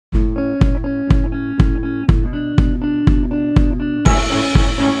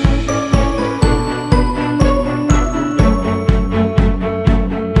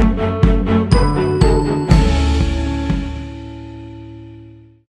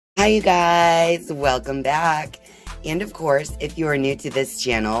Hi you guys, welcome back. And of course, if you are new to this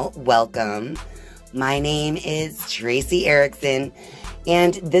channel, welcome. My name is Tracy Erickson,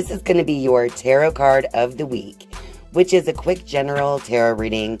 and this is going to be your tarot card of the week, which is a quick general tarot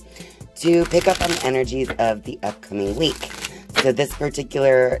reading to pick up on the energies of the upcoming week. So this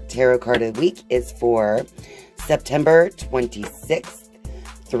particular tarot card of the week is for September 26th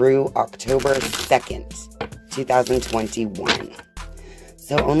through October 2nd, 2021.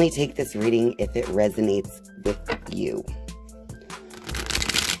 So only take this reading if it resonates with you.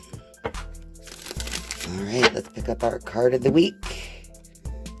 Alright, let's pick up our card of the week.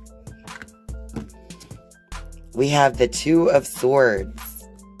 We have the Two of Swords.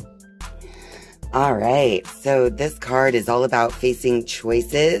 Alright, so this card is all about facing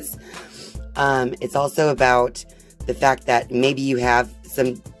choices. It's also about the fact that maybe you have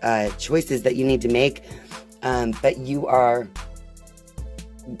some choices that you need to make, but you are,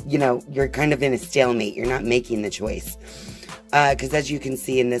 you're kind of in a stalemate. You're not making the choice. Because as you can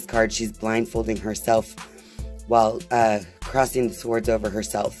see in this card, she's blindfolding herself while crossing the swords over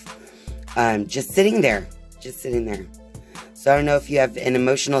herself. Just sitting there. Just sitting there. So I don't know if you have an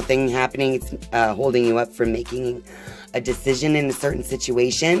emotional thing happening. It's holding you up from making a decision in a certain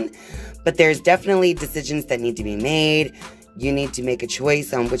situation. But there's definitely decisions that need to be made. You need to make a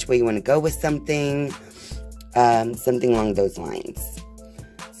choice on which way you want to go with something. Something along those lines.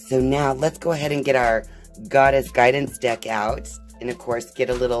 So now let's go ahead and get our Goddess Guidance deck out. And of course, get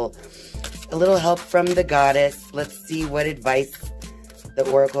a little help from the Goddess. Let's see what advice the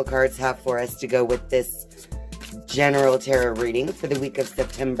Oracle cards have for us to go with this general tarot reading for the week of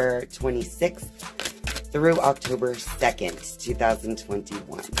September 26th through October 2nd,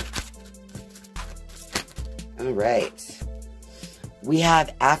 2021. All right. We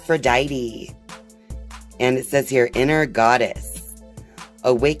have Aphrodite. And it says here, Inner Goddess.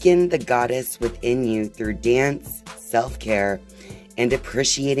 Awaken the goddess within you through dance, self-care, and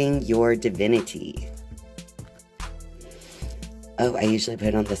appreciating your divinity. Oh, I usually put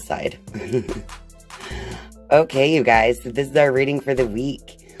it on this side. Okay, you guys, so this is our reading for the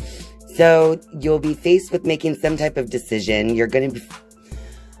week. So you'll be faced with making some type of decision. You're going to be,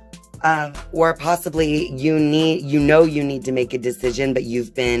 or possibly you need to make a decision, but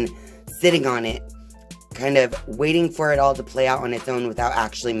you've been sitting on it, kind of waiting for it all to play out on its own without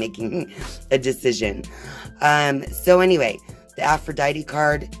actually making a decision. So anyway, the Aphrodite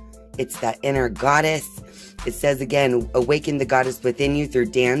card, it's that inner goddess. It says again, awaken the goddess within you through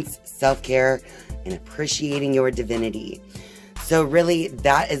dance, self-care, and appreciating your divinity. So really,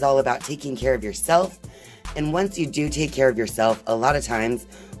 that is all about taking care of yourself. And once you do take care of yourself, a lot of times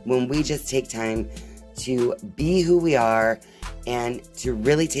when we just take time to be who we are and to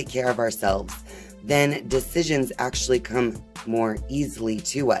really take care of ourselves, then decisions actually come more easily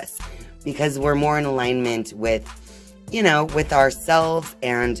to us because we're more in alignment with, with ourselves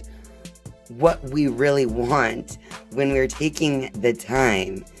and what we really want when we're taking the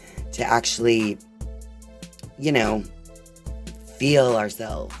time to actually, feel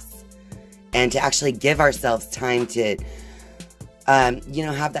ourselves and to actually give ourselves time to,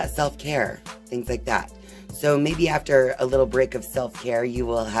 have that self-care, things like that. So maybe after a little break of self-care, you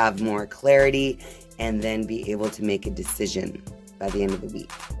will have more clarity and then be able to make a decision by the end of the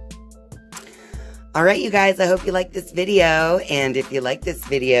week. All right, you guys, I hope you like this video. And if you like this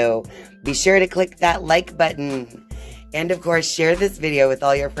video, be sure to click that like button. And of course, share this video with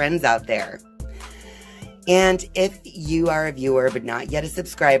all your friends out there. And if you are a viewer but not yet a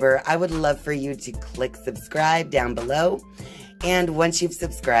subscriber, I would love for you to click subscribe down below. And once you've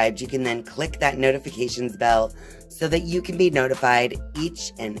subscribed, you can then click that notifications bell so that you can be notified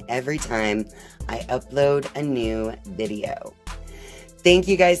each and every time I upload a new video. Thank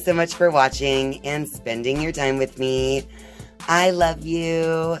you guys so much for watching and spending your time with me. I love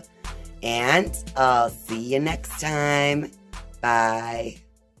you. And I'll see you next time. Bye.